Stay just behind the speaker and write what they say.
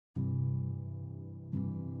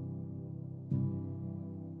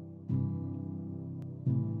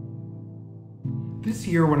This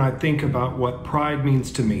year, when I think about what pride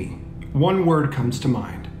means to me, one word comes to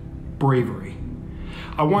mind: bravery.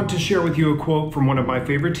 I want to share with you a quote from one of my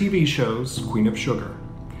favorite TV shows, Queen of Sugar.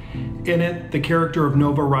 In it, the character of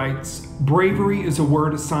Nova writes, "Bravery is a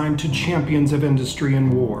word assigned to champions of industry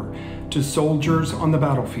and war, to soldiers on the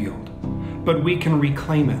battlefield. But we can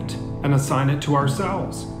reclaim it and assign it to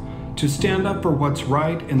ourselves. To stand up for what's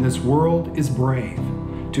right in this world is brave.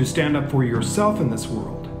 To stand up for yourself in this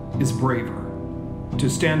world is braver. To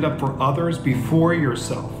stand up for others before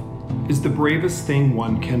yourself is the bravest thing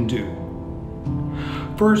one can do."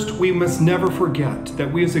 First, we must never forget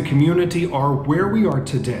that we as a community are where we are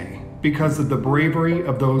today because of the bravery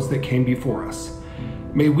of those that came before us.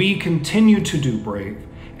 May we continue to do brave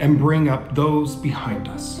and bring up those behind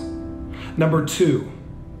us. Number two,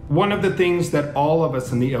 one of the things that all of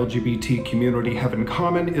us in the LGBT community have in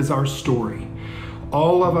common is our story.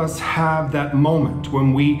 All of us have that moment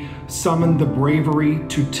when we summon the bravery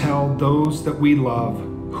to tell those that we love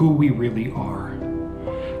who we really are.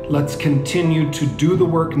 Let's continue to do the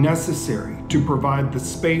work necessary to provide the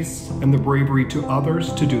space and the bravery to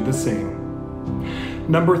others to do the same.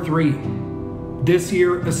 Number three, this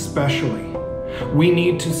year especially, we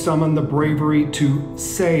need to summon the bravery to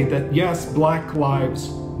say that yes, Black lives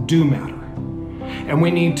do matter. And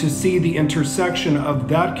we need to see the intersection of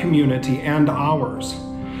that community and ours,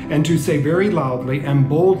 and to say very loudly and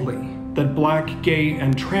boldly that Black, gay,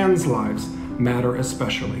 and trans lives matter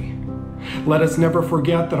especially. Let us never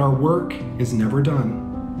forget that our work is never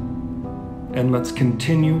done. And let's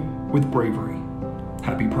continue with bravery.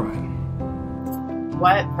 Happy Pride.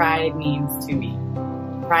 What pride means to me.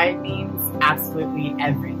 Pride means absolutely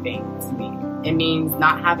everything to me. It means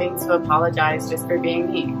not having to apologize just for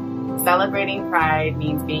being me. Celebrating pride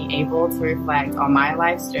means being able to reflect on my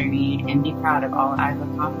life's journey and be proud of all I've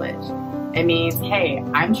accomplished. It means, hey,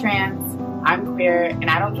 I'm trans, I'm queer, and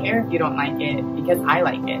I don't care if you don't like it because I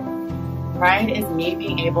like it. Pride is me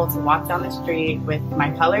being able to walk down the street with my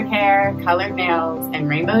colored hair, colored nails, and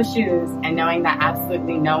rainbow shoes, and knowing that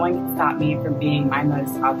absolutely no one can stop me from being my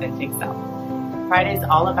most authentic self. Pride is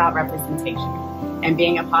all about representation and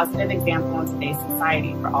being a positive example in today's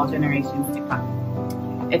society for all generations to come.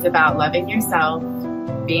 It's about loving yourself,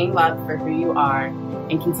 being loved for who you are,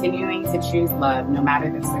 and continuing to choose love no matter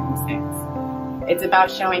the circumstance. It's about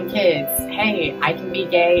showing kids, hey, I can be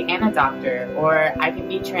gay and a doctor, or I can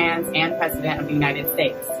be trans and president of the United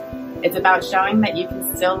States. It's about showing that you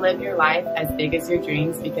can still live your life as big as your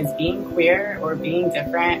dreams because being queer or being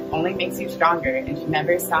different only makes you stronger and should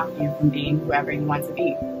never stop you from being whoever you want to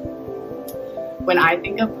be. When I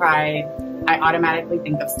think of pride, I automatically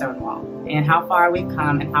think of Stonewall and how far we've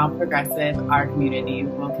come and how progressive our community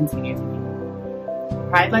will continue to be.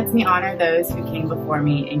 Pride lets me honor those who came before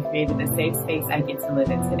me and created the safe space I get to live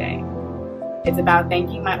in today. It's about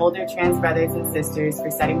thanking my older trans brothers and sisters for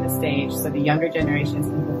setting the stage so the younger generations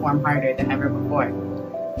can perform harder than ever before.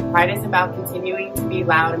 Pride is about continuing to be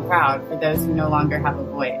loud and proud for those who no longer have a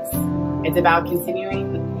voice. It's about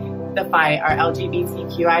continuing the fight our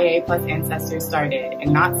LGBTQIA+ ancestors started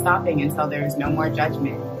and not stopping until there is no more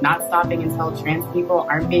judgment, not stopping until trans people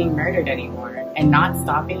aren't being murdered anymore, and not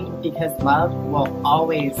stopping because love will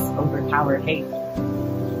always overpower hate.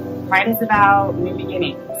 Pride is about new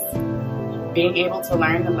beginnings, being able to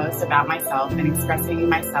learn the most about myself and expressing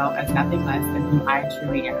myself as nothing less than who I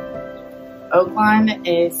truly am. Oakland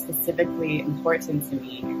is specifically important to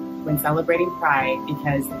me when celebrating Pride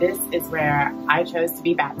because this is where I chose to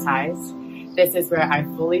be baptized. This is where I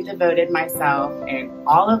fully devoted myself and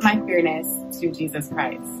all of my queerness to Jesus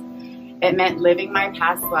Christ. It meant leaving my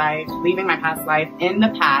past life in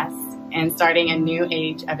the past and starting a new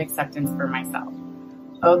age of acceptance for myself.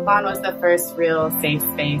 Oakland was the first real safe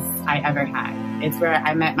space I ever had. It's where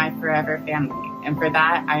I met my forever family. And for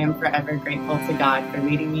that, I am forever grateful to God for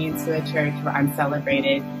leading me into a church where I'm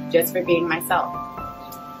celebrated just for being myself.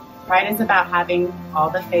 Pride is about having all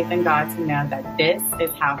the faith in God to know that this is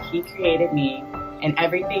how He created me and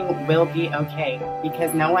everything will be okay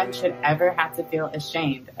because no one should ever have to feel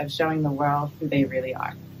ashamed of showing the world who they really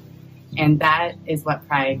are. And that is what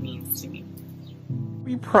pride means to me.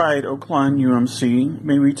 We Pride Oakland UMC,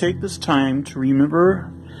 may we take this time to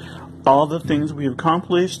remember all the things we have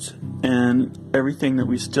accomplished and everything that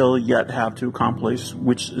we still yet have to accomplish,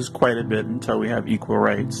 which is quite a bit until we have equal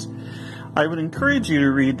rights. I would encourage you to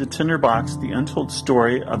read The Tinderbox, the untold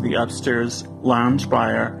story of the upstairs lounge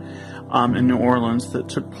bar in New Orleans that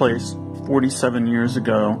took place 47 years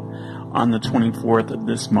ago on the 24th of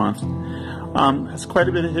this month. Has quite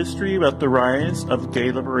a bit of history about the rise of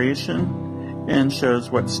gay liberation and shows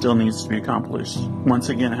what still needs to be accomplished. Once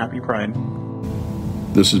again, happy Pride.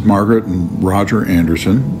 This is Margaret and Roger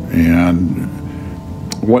Anderson, and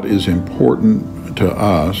what is important to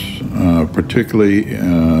us, particularly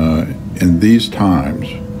in these times,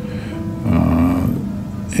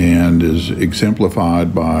 and is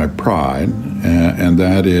exemplified by pride, and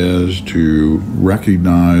that is to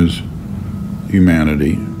recognize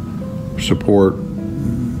humanity, support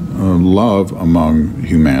love among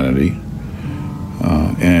humanity,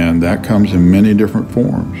 and that comes in many different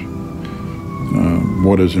forms.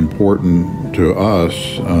 What is important to us,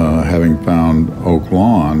 having found Oak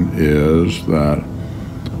Lawn, is that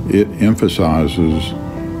it emphasizes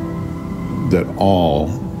that all,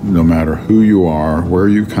 no matter who you are, where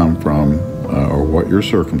you come from, or what your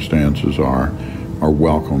circumstances are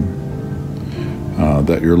welcome,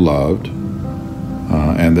 that you're loved,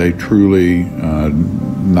 and they truly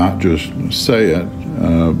not just say it,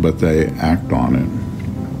 but they act on it.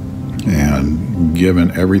 And given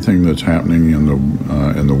everything that's happening in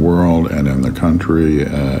the world and in the country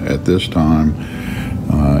at this time,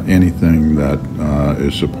 anything that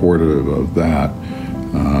is supportive of that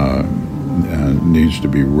needs to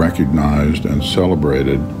be recognized and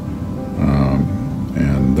celebrated,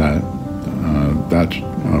 and that's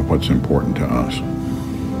what's important to us.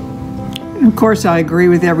 Of course, I agree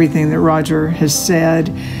with everything that Roger has said,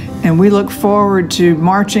 and we look forward to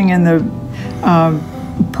marching in the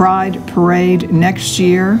Pride Parade next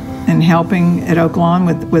year and helping at Oak Lawn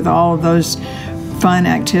with all of those fun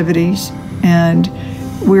activities. And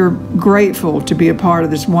we're grateful to be a part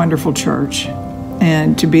of this wonderful church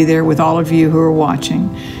and to be there with all of you who are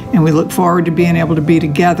watching. And we look forward to being able to be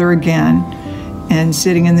together again and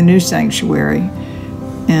sitting in the new sanctuary.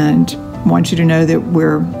 And want you to know that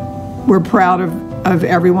we're proud of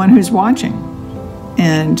everyone who's watching.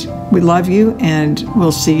 And we love you, and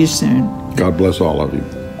we'll see you soon. God bless all of you.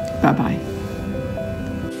 Bye-bye.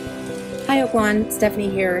 Hi, Oak Lawn. Stephanie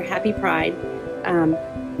here. Happy Pride.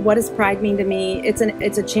 What does Pride mean to me? It's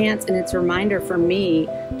a chance and it's a reminder for me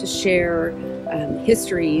to share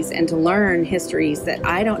histories and to learn histories that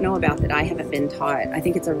I don't know about, that I haven't been taught. I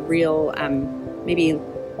think it's a real, maybe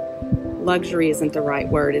luxury isn't the right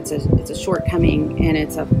word. It's a shortcoming, and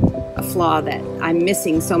it's a flaw that I'm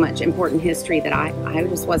missing so much important history that I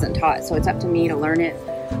just wasn't taught. So it's up to me to learn it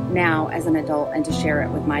now as an adult and to share it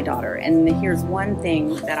with my daughter. And here's one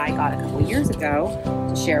thing that I got a couple years ago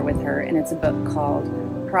to share with her, and it's a book called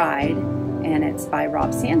Pride, and it's by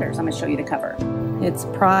Rob Sanders. I'm going to show you the cover. It's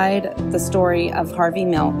Pride, the story of Harvey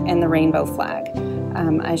Milk and the rainbow flag.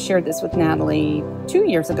 I shared this with Natalie 2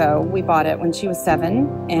 years ago. We bought it when she was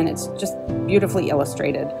 7, and it's just beautifully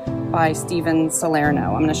illustrated by Stephen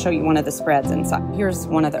Salerno. I'm going to show you one of the spreads inside. Here's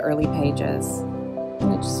one of the early pages,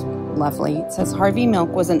 and it's just lovely. It says, Harvey Milk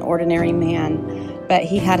was an ordinary man, but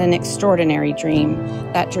he had an extraordinary dream.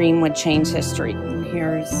 That dream would change history. And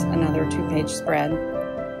here's another 2-page spread.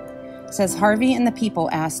 It says, Harvey and the people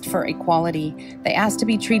asked for equality. They asked to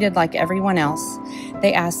be treated like everyone else.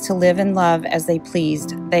 They asked to live and love as they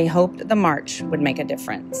pleased. They hoped the march would make a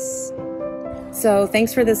difference. So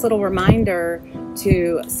thanks for this little reminder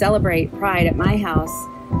to celebrate Pride at my house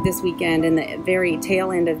this weekend in the very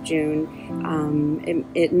tail end of June.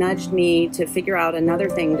 It nudged me to figure out another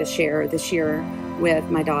thing to share this year with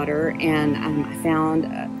my daughter, and I found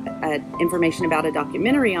information about a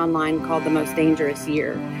documentary online called The Most Dangerous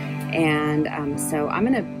Year. And so I'm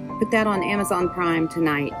going to put that on Amazon Prime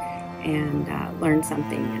tonight and learn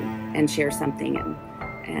something and share something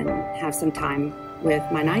and have some time with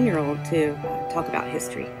my 9-year-old to talk about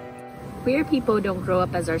history. Queer people don't grow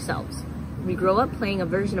up as ourselves. We grow up playing a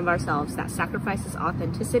version of ourselves that sacrifices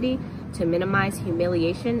authenticity to minimize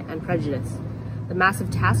humiliation and prejudice. The massive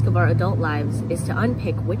task of our adult lives is to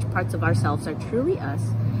unpick which parts of ourselves are truly us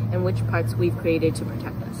and which parts we've created to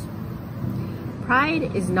protect us.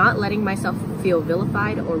 Pride is not letting myself feel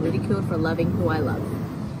vilified or ridiculed for loving who I love.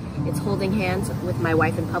 It's holding hands with my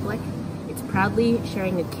wife in public. It's proudly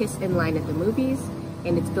sharing a kiss in line at the movies,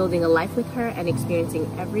 and it's building a life with her and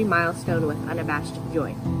experiencing every milestone with unabashed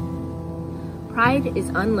joy. Pride is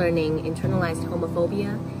unlearning internalized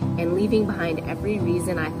homophobia and leaving behind every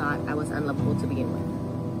reason I thought I was unlovable to begin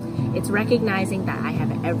with. It's recognizing that I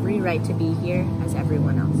have every right to be here as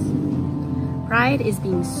everyone else. Pride is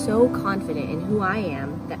being so confident in who I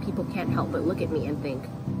am that people can't help but look at me and think,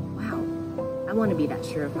 wow, I want to be that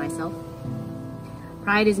sure of myself.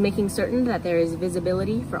 Pride is making certain that there is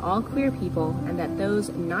visibility for all queer people and that those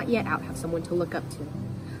not yet out have someone to look up to.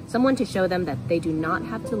 Someone to show them that they do not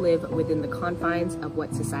have to live within the confines of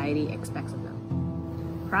what society expects of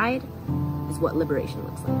them. Pride is what liberation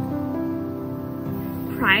looks like.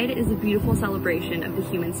 Pride is a beautiful celebration of the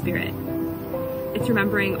human spirit. It's It's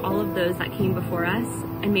remembering all of those that came before us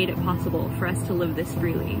and made it possible for us to live this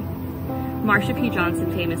freely. Marsha P.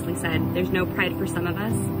 Johnson famously said, "There's no pride for some of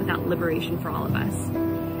us without liberation for all of us."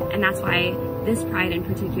 And that's why this pride in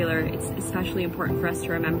particular, it's especially important for us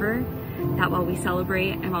to remember that while we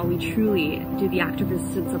celebrate and while we truly do the act of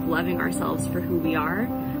resistance of loving ourselves for who we are,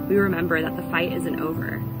 we remember that the fight isn't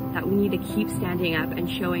over, that we need to keep standing up and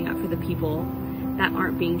showing up for the people that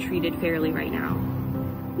aren't being treated fairly right now.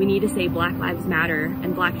 We need to say Black Lives Matter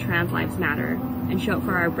and Black trans lives matter and show up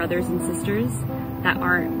for our brothers and sisters that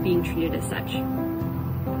aren't being treated as such.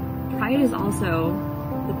 Pride is also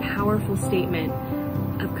the powerful statement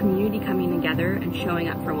of community coming together and showing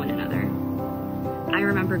up for one another. I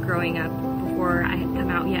remember growing up, before I had come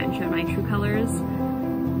out yet and shown my true colors,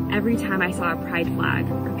 every time I saw a pride flag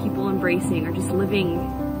or people embracing or just living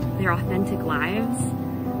their authentic lives,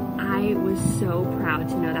 I was so proud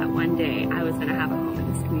to know that one day I was going to have a home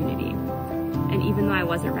in this community. And even though I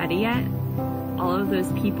wasn't ready yet, all of those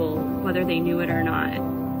people, whether they knew it or not,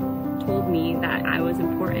 told me that I was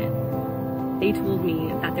important. They told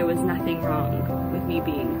me that there was nothing wrong with me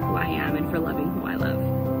being who I am and for loving who I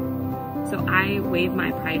love. So I wave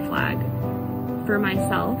my pride flag for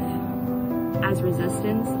myself as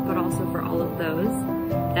resistance, but also for all of those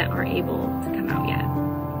that aren't able to come out yet.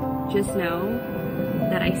 Just know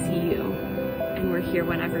that I see you and we're here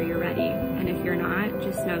whenever you're ready. And if you're not,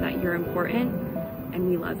 just know that you're important and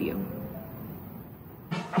we love you.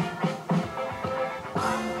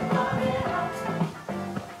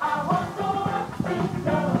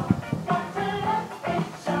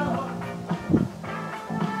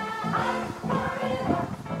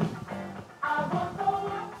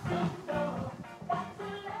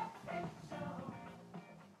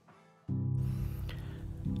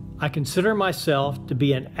 I consider myself to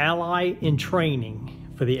be an ally in training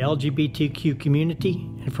for the LGBTQ community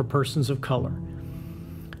and for persons of color.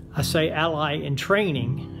 I say ally in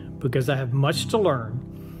training because I have much to learn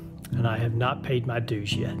and I have not paid my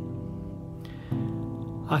dues yet.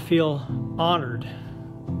 I feel honored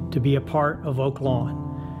to be a part of Oak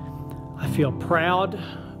Lawn. I feel proud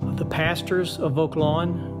of the pastors of Oak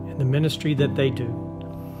Lawn and the ministry that they do.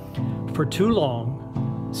 For too long,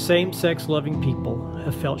 same-sex loving people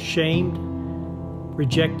have felt shamed,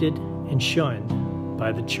 rejected, and shunned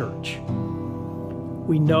by the church.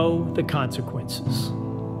 We know the consequences.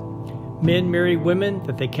 Men marry women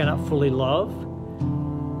that they cannot fully love,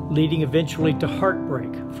 leading eventually to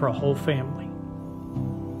heartbreak for a whole family.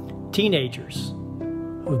 Teenagers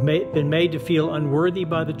who've been made to feel unworthy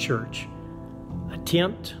by the church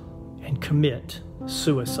attempt and commit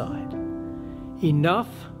suicide. Enough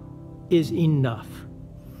is enough.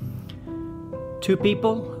 Two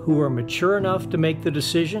people who are mature enough to make the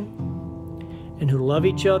decision and who love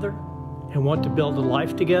each other and want to build a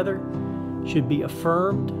life together should be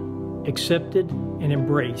affirmed, accepted, and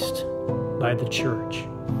embraced by the church.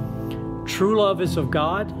 True love is of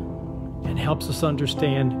God and helps us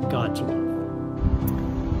understand God's love.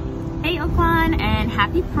 Hey Oak Lawn and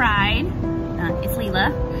happy Pride. It's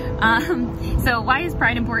Leela. So why is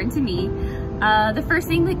Pride important to me? The first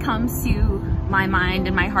thing that comes to my mind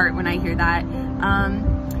and my heart when I hear that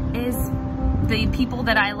is the people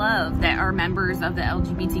that I love that are members of the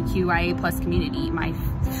LGBTQIA+ community. My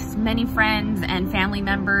many friends and family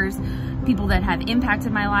members, people that have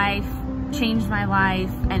impacted my life, changed my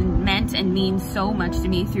life, and meant and mean so much to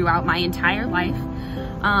me throughout my entire life.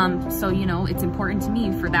 So, you know, it's important to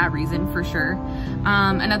me for that reason, for sure.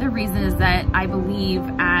 Another reason is that I believe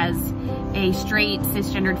as a straight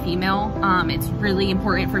cisgendered female, it's really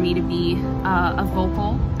important for me to be a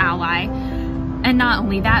vocal ally. And not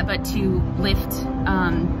only that, but to lift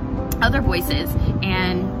other voices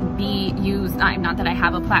and be used, not that I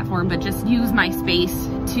have a platform, but just use my space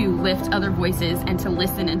to lift other voices and to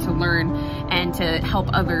listen and to learn and to help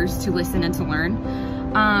others to listen and to learn.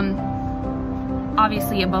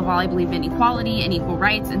 Obviously, above all, I believe in equality and equal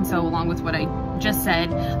rights, and so along with what I just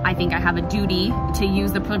said, I think I have a duty to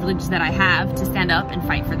use the privilege that I have to stand up and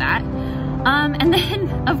fight for that. And then,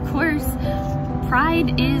 of course,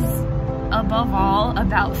 Pride is above all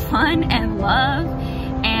about fun and love,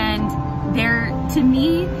 and there, to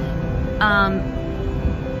me,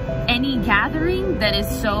 any gathering that is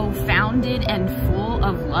so founded and full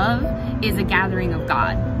of love is a gathering of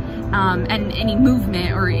God. And any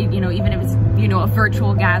movement, or, you know, even if it's, you know, a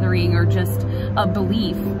virtual gathering or just a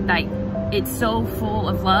belief, like, it's so full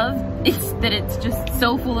of love, it's just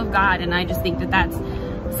so full of God. And I just think that that's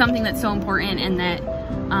something that's so important, and that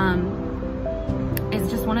is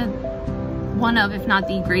just one of, if not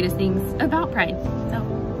the greatest things about Pride.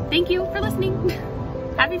 So thank you for listening.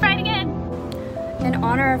 Happy Pride again. In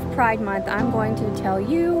honor of Pride Month, I'm going to tell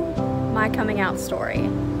you my coming out story.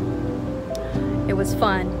 It was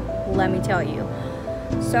fun, let me tell you.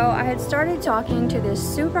 So I had started talking to this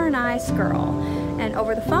super nice girl, and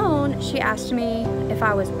over the phone, she asked me if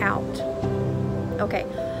I was out. Okay,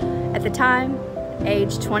 at the time,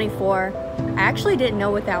 age 24, I actually didn't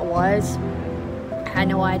know what that was. I had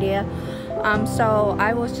no idea. So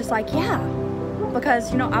I was just like, yeah,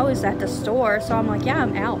 because, you know, I was at the store, so I'm like, yeah,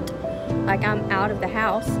 I'm out. Like, I'm out of the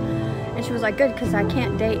house. And she was like, good, because I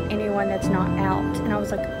can't date anyone that's not out. And I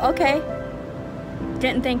was like, okay.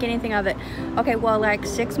 Didn't think anything of it. Okay, well, like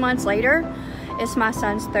 6 months later, it's my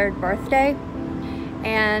son's 3rd birthday.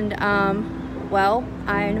 And, well,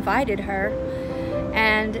 I invited her.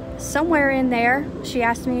 And somewhere in there, she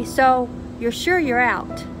asked me, so you're sure you're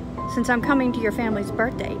out since I'm coming to your family's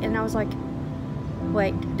birthday? And I was like,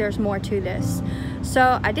 wait, there's more to this.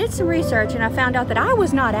 So I did some research and I found out that I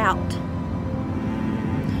was not out.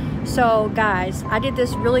 So guys, I did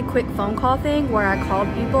this really quick phone call thing where I called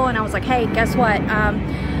people and I was like, hey, guess what?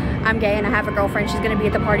 I'm gay and I have a girlfriend. She's gonna be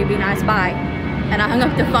at the party, be nice, bye. And I hung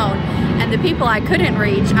up the phone. And the people I couldn't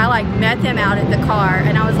reach, I like met them out at the car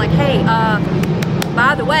and I was like, hey,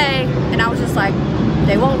 by the way, and I was just like,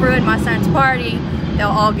 they won't ruin my son's party. They'll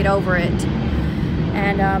all get over it.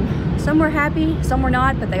 And some were happy, some were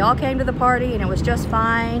not, but they all came to the party and it was just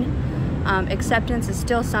fine. Acceptance is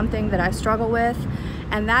still something that I struggle with.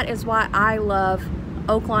 And that is why I love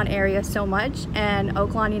Oaklawn area so much and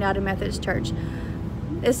Oaklawn United Methodist Church.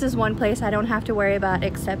 This is one place I don't have to worry about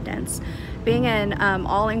acceptance. Being in an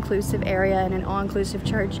all-inclusive area and an all-inclusive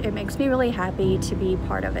church, it makes me really happy to be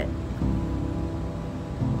part of it.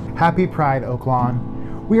 Happy Pride,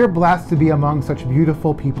 Oaklawn. We are blessed to be among such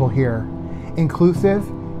beautiful people here. Inclusive,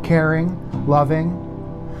 caring, loving.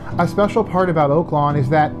 A special part about Oaklawn is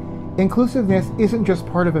that inclusiveness isn't just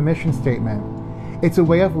part of a mission statement. It's a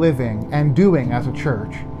way of living and doing as a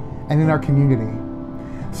church and in our community.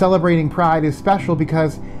 Celebrating Pride is special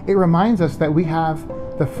because it reminds us that we have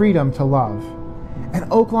the freedom to love. And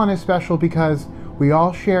Oaklawn is special because we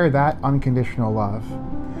all share that unconditional love.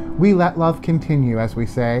 We let love continue, as we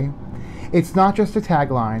say. It's not just a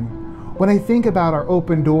tagline. When I think about our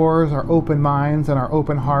open doors, our open minds, and our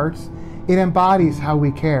open hearts, it embodies how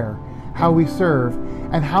we care, how we serve,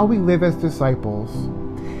 and how we live as disciples.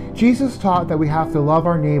 Jesus taught that we have to love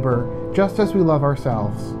our neighbor just as we love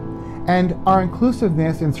ourselves. And our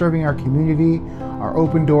inclusiveness in serving our community, our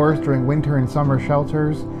open doors during winter and summer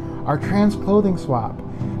shelters, our trans clothing swap,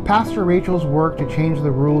 Pastor Rachel's work to change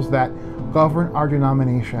the rules that govern our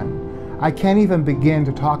denomination. I can't even begin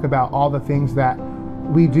to talk about all the things that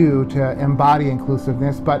we do to embody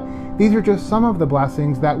inclusiveness, but these are just some of the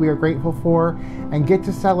blessings that we are grateful for and get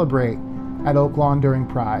to celebrate at Oaklawn during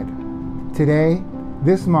Pride. Today,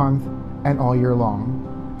 this month, and all year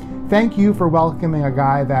long. Thank you for welcoming a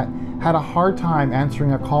guy that had a hard time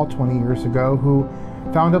answering a call 20 years ago, who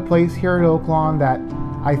found a place here at Oaklawn that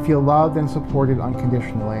I feel loved and supported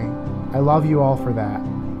unconditionally. I love you all for that.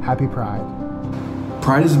 Happy Pride.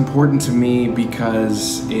 Pride is important to me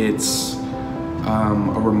because it's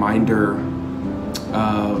a reminder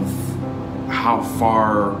of how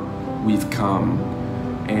far we've come,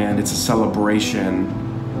 and it's a celebration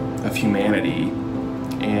of humanity.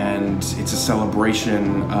 And it's a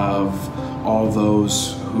celebration of all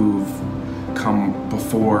those who've come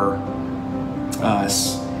before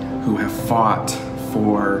us, who have fought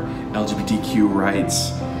for LGBTQ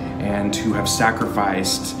rights, and who have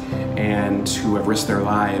sacrificed and who have risked their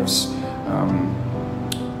lives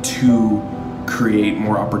to create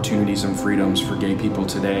more opportunities and freedoms for gay people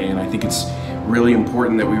today. And I think it's really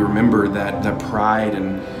important that we remember that Pride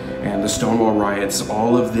and the Stonewall riots,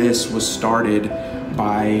 all of this was started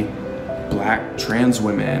by Black trans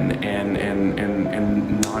women and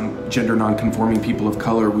gender non-conforming people of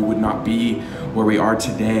color. We would not be where we are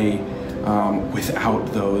today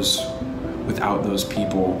without those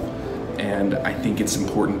people. And I think it's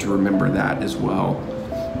important to remember that as well.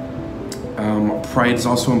 Pride is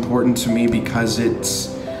also important to me because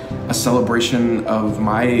it's a celebration of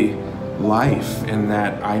my life and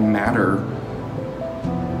that I matter.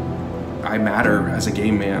 I matter as a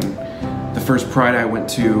gay man. The first Pride I went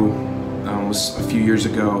to was a few years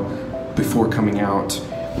ago before coming out,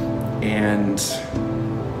 and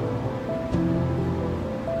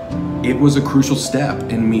it was a crucial step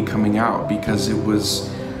in me coming out because it was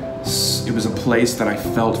a place that I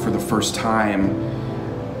felt for the first time,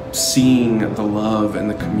 seeing the love and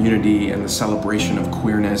the community and the celebration of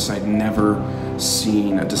queerness. I'd never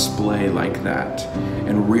seen a display like that,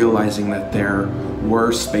 and realizing that there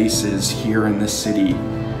were spaces here in this city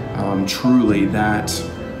truly that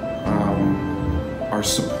are are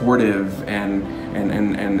supportive and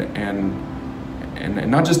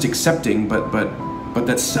not just accepting, but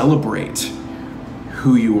that celebrate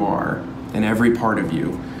who you are and every part of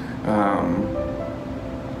you.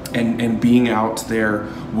 And being out there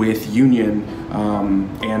with Union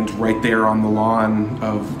and right there on the lawn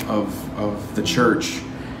of the church,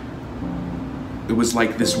 it was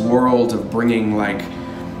like this world of bringing like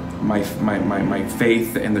my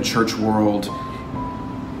faith and the church world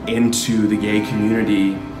into the gay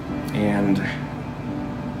community, and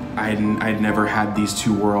I'd never had these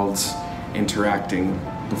two worlds interacting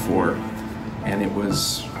before, and it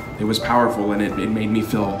was powerful, and it made me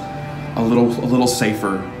feel a little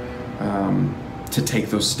safer to take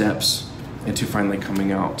those steps into finally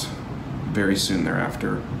coming out very soon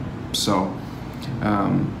thereafter. So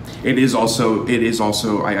it is also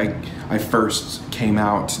I first came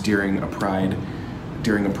out during a pride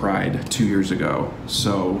 2 years ago,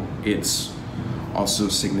 so it's also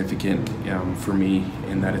significant for me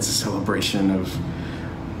in that it's a celebration of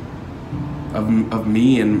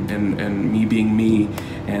me and me being me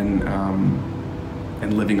and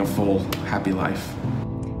living a full, happy life.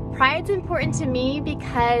 Pride's important to me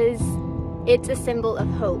because it's a symbol of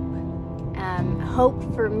hope. Hope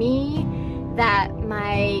for me that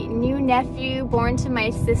my new nephew born to my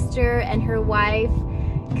sister and her wife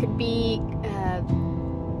could be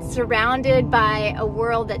surrounded by a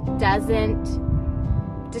world that doesn't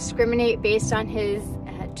discriminate based on his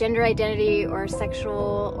gender identity or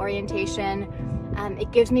sexual orientation.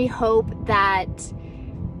 It gives me hope that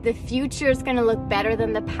the future is going to look better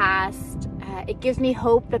than the past. It gives me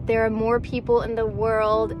hope that there are more people in the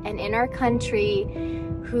world and in our country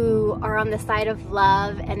who are on the side of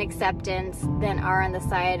love and acceptance than are on the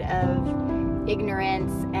side of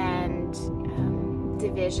ignorance and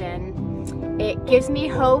division. It gives me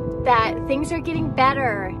hope that things are getting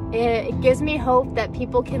better. It gives me hope that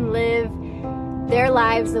people can live their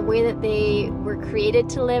lives the way that they were created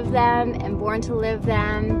to live them and born to live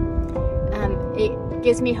them. It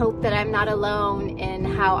gives me hope that I'm not alone in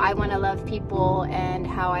how I want to love people and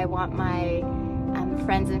how I want my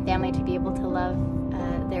friends and family to be able to love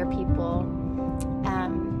their people.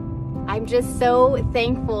 I'm just so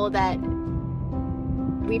thankful that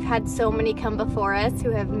we've had so many come before us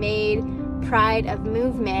who have made Pride a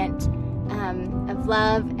movement of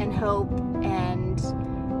love and hope and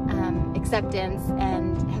acceptance,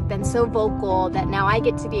 and have been so vocal that now I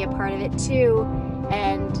get to be a part of it too,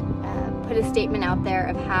 and put a statement out there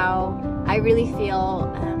of how I really feel,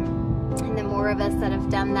 and the more of us that have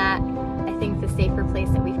done that, I think the safer place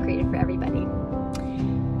that we've created for everybody.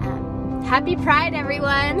 Happy Pride,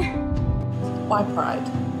 everyone! Why Pride?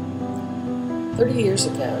 30 years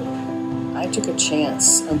ago, I took a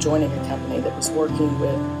chance on joining a company that was working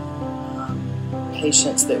with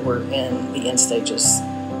patients that were in the end stages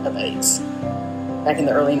of AIDS. Back in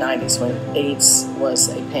the early 90s, when AIDS was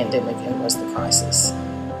a pandemic and was the crisis.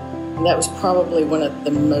 And that was probably one of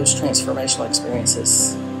the most transformational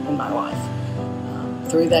experiences in my life.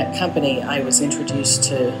 Through that company, I was introduced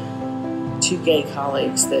to two gay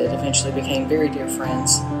colleagues that eventually became very dear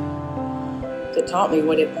friends, that taught me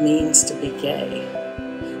what it means to be gay.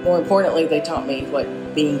 More importantly, they taught me what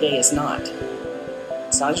being gay is not.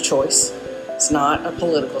 It's not a choice. It's not a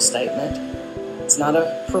political statement. It's not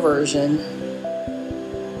a perversion,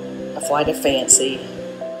 a flight of fancy,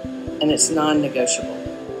 and it's non-negotiable.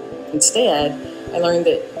 Instead, I learned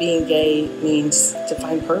that being gay means to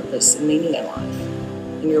find purpose and meaning in life,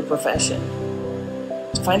 in your profession,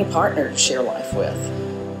 to find a partner to share life with,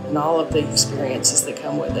 and all of the experiences that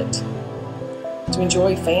come with it, to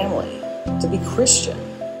enjoy family, to be Christian,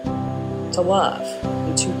 to love,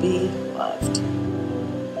 and to be loved.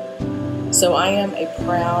 So I am a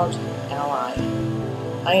proud ally.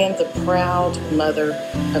 I am the proud mother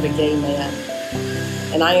of a gay man,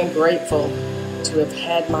 and I am grateful to have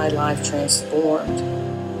had my life transformed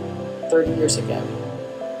 30 years ago.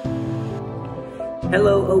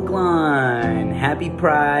 Hello, Oakland. Happy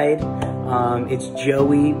Pride. It's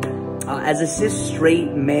Joey. As a cis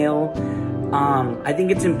straight male, I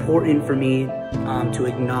think it's important for me to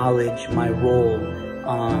acknowledge my role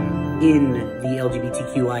in the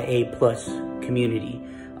LGBTQIA+ community.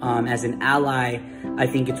 As an ally, I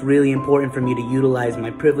think it's really important for me to utilize my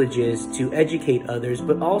privileges to educate others,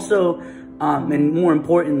 but also, and more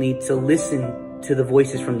importantly, to listen to the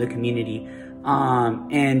voices from the community.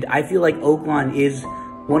 And I feel like Oakland is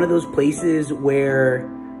one of those places where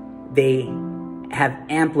they have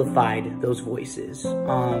amplified those voices.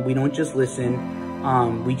 We don't just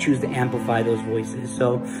listen, we choose to amplify those voices.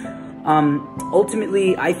 So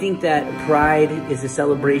ultimately, I think that Pride is a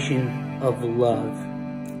celebration of love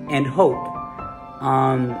and hope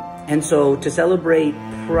And so to celebrate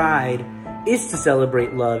pride is to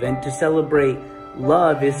celebrate love, and to celebrate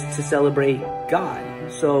love is to celebrate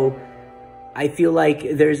God. So I feel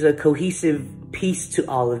like there's a cohesive piece to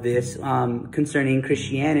all of this concerning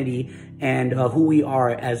Christianity and who we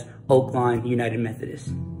are as Oak Lawn United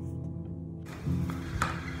Methodists.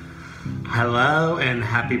 Hello and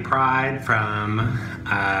happy Pride from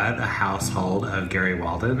the household of Gary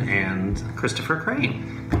Walden and Christopher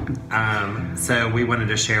Crane. So we wanted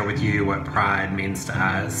to share with you what Pride means to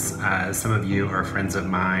us. Some of you are friends of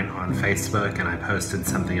mine on Facebook, and I posted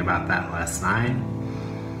something about that last night.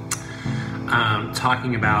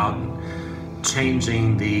 Talking about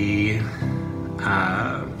changing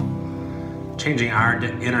our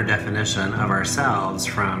inner definition of ourselves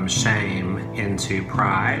from shame into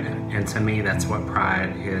pride, and to me that's what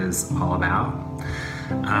pride is all about.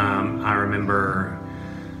 I remember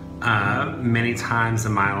many times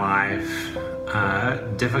in my life,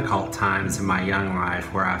 difficult times in my young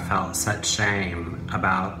life, where I felt such shame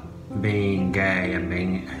about being gay and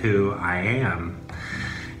being who I am.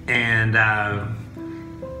 And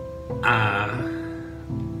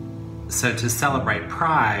so to celebrate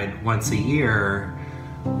Pride once a year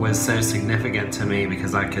was so significant to me,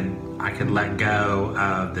 because I could let go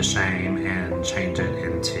of the shame and change it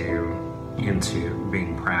into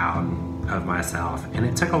being proud of myself. And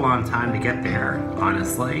it took a long time to get there,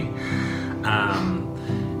 honestly.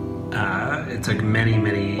 It took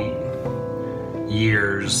many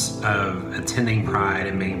years of attending Pride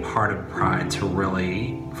and being part of Pride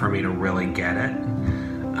for me to really get it.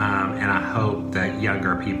 And I hope that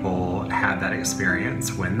younger people have that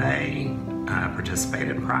experience when they participate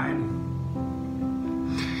in Pride.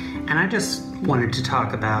 And I just wanted to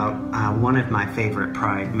talk about one of my favorite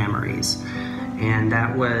Pride memories, and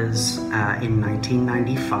that was in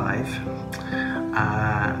 1995.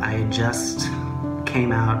 I had just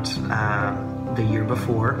came out the year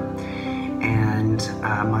before, and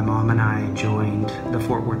my mom and I joined the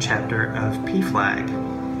Fort Worth chapter of PFLAG.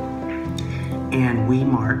 And we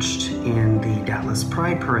marched in the Dallas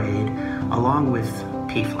Pride Parade along with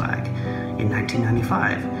PFLAG in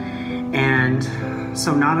 1995. And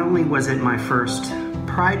so not only was it my first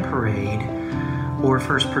Pride Parade or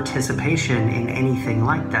first participation in anything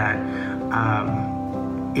like that,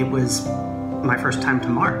 it was my first time to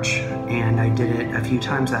march. And I did it a few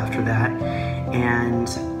times after that. And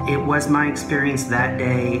it was my experience that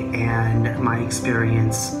day and my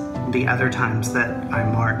experience the other times that I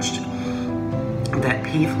marched, that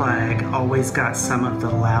PFLAG always got some of the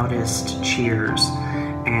loudest cheers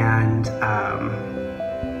and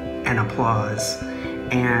applause,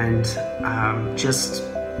 and just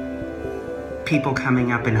people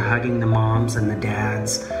coming up and hugging the moms and the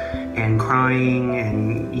dads and crying,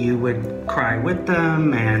 and you would cry with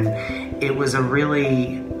them, and it was a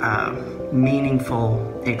really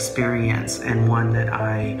meaningful experience, and one that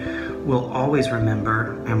I will always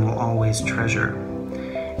remember and will always treasure.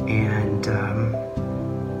 And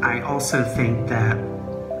I also think that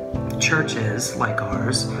churches like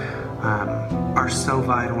ours are so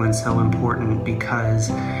vital and so important, because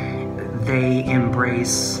they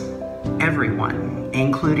embrace everyone,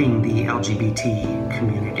 including the LGBT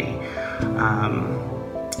community.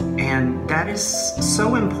 And that is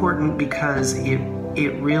so important, because it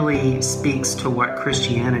really speaks to what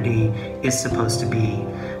Christianity is supposed to be,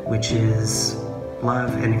 which is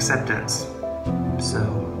love and acceptance.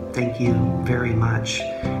 So thank you very much,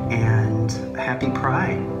 and happy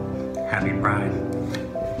Pride. Happy Pride.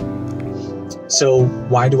 So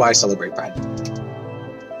why do I celebrate Pride?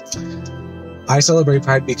 I celebrate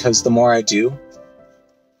Pride because the more I do,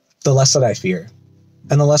 the less that I fear.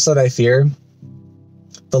 And the less that I fear,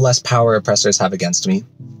 the less power oppressors have against me.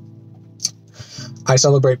 I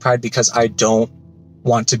celebrate Pride because I don't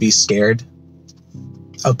want to be scared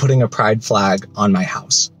of putting a Pride flag on my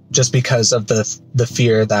house, just because of the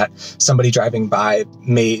fear that somebody driving by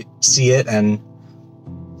may see it and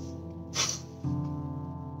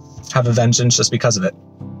have a vengeance just because of it.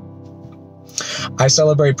 I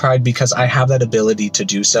celebrate Pride because I have that ability to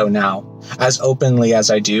do so now, as openly as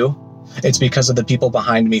I do. It's because of the people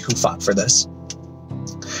behind me who fought for this.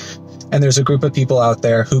 And there's a group of people out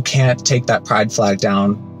there who can't take that Pride flag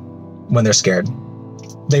down when they're scared.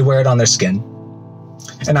 They wear it on their skin.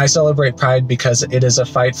 And I celebrate Pride because it is a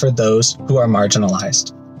fight for those who are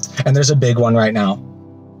marginalized. And there's a big one right now.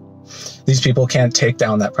 These people can't take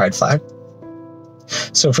down that Pride flag.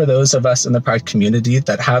 So for those of us in the Pride community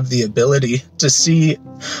that have the ability to see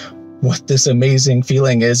what this amazing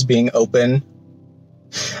feeling is being open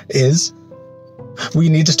is, we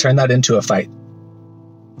need to turn that into a fight.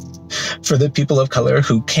 for the people of color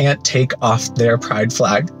who can't take off their pride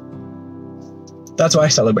flag. That's why I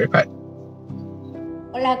celebrate Pride.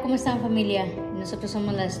 Hola, ¿cómo están, familia? Nosotros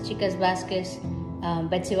somos las chicas Vázquez,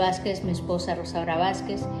 Betsy Vázquez, mi esposa Rosaura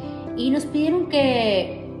Vázquez, y nos pidieron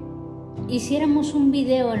que hiciéramos un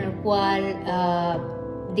video en el cual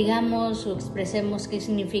digamos o expresemos qué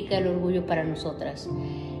significa el orgullo para nosotras.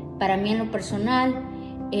 Para mí, en lo personal,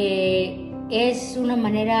 es una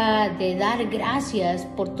manera de dar gracias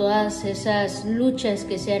por todas esas luchas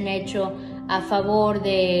que se han hecho a favor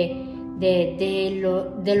del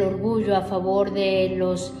orgullo, a favor de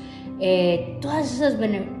todos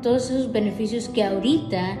esos beneficios que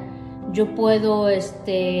ahorita yo puedo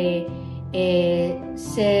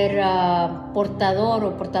ser portador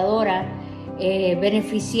o portadora,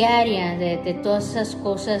 beneficiaria de todas esas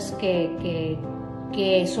cosas que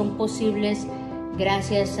son posibles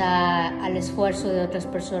gracias al esfuerzo de otras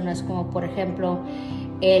personas, como por ejemplo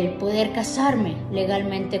el poder casarme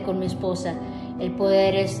legalmente con mi esposa, el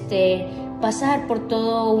poder pasar por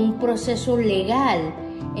todo un proceso legal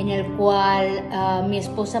en el cual mi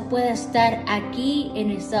esposa pueda estar aquí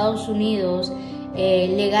en Estados Unidos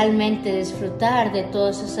legalmente, disfrutar de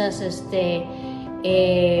todos esos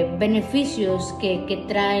beneficios que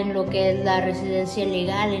traen lo que es la residencia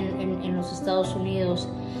legal en los Estados Unidos,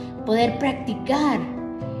 poder practicar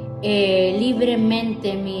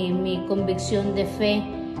libremente mi convicción de fe,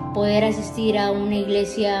 poder asistir a una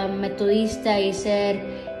iglesia metodista y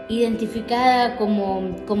ser identificada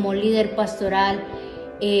como líder pastoral,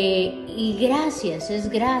 y es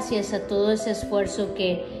gracias a todo ese esfuerzo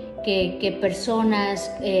que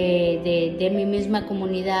personas de mi misma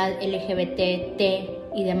comunidad LGBT, T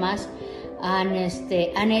y demás han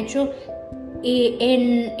hecho, y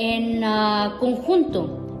en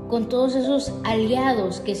conjunto con todos esos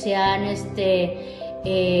aliados que se han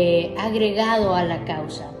agregado a la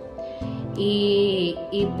causa. Y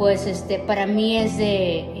pues para mí es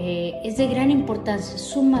de gran importancia,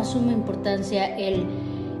 suma importancia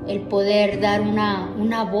el poder dar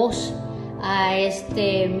una voz a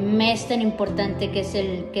este mes tan importante que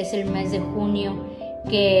es el mes de junio,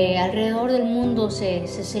 que alrededor del mundo se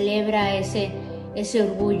celebra ese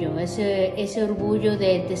orgullo, ese orgullo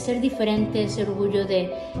de ser diferente, ese orgullo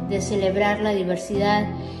de celebrar la diversidad,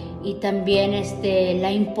 y también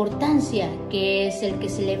la importancia que es el que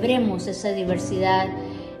celebremos esa diversidad,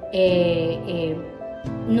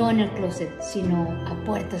 no en el closet, sino a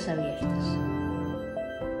puertas abiertas.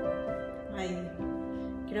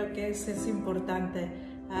 Creo que eso es importante.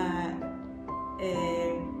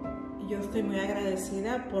 Yo estoy muy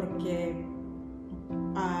agradecida porque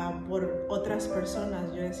por otras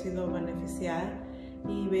personas yo he sido beneficiada,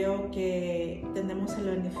 y veo que tenemos el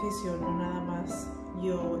beneficio, no nada más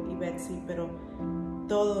yo y Betsy, pero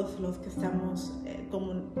todos los que estamos,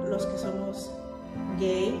 como los que somos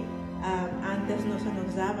gay. Antes no se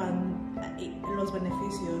nos daban los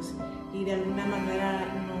beneficios y de alguna manera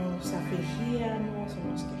nos afligíamos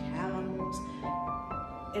o nos quejábamos.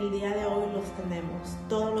 El día de hoy los tenemos,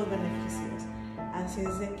 todos los beneficios. Así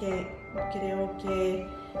es de que creo que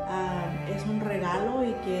es un regalo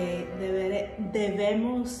y que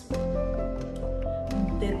debemos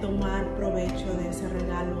de tomar provecho de ese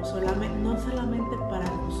regalo, no solamente para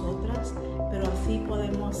nosotras, pero así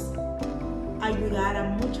podemos ayudar a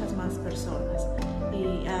muchas más personas.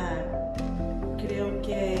 Y creo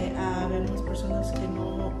que vemos personas que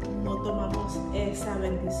no tomamos esa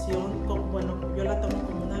bendición, bueno, yo la tomo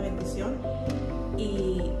como una bendición,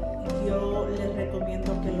 y yo les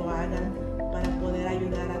recomiendo que lo hagan para poder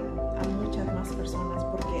ayudar a muchas más personas,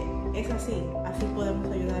 porque es así podemos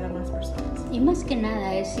ayudar a más personas. Y más que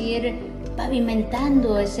nada es ir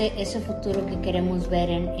pavimentando ese futuro que queremos ver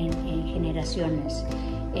en generaciones.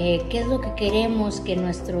 ¿Qué es lo que queremos que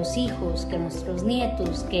nuestros hijos, que nuestros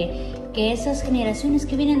nietos, que esas generaciones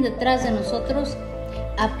que vienen detrás de nosotros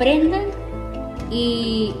aprendan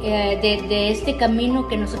y de este camino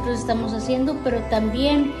que nosotros estamos haciendo, pero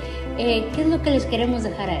también qué es lo que les queremos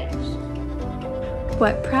dejar a ellos?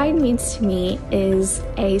 What Pride means to me is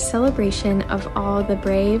a celebration of all the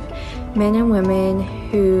brave men and women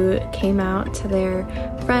who came out to their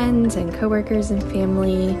friends and coworkers and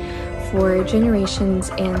family for generations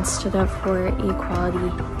and stood up for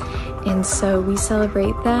equality. And so we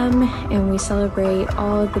celebrate them, and we celebrate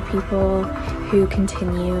all of the people who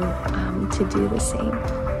continue to do the same.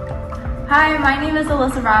 Hi, my name is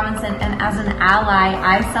Alyssa Robinson, and as an ally,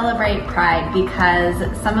 I celebrate Pride because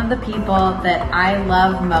some of the people that I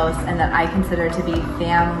love most and that I consider to be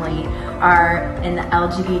family are in the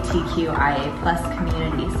LGBTQIA+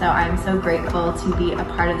 community. So I'm so grateful to be a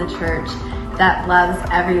part of the church that loves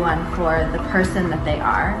everyone for the person that they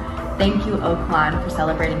are thank you, Oaklawn, for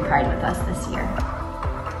celebrating Pride with us this year.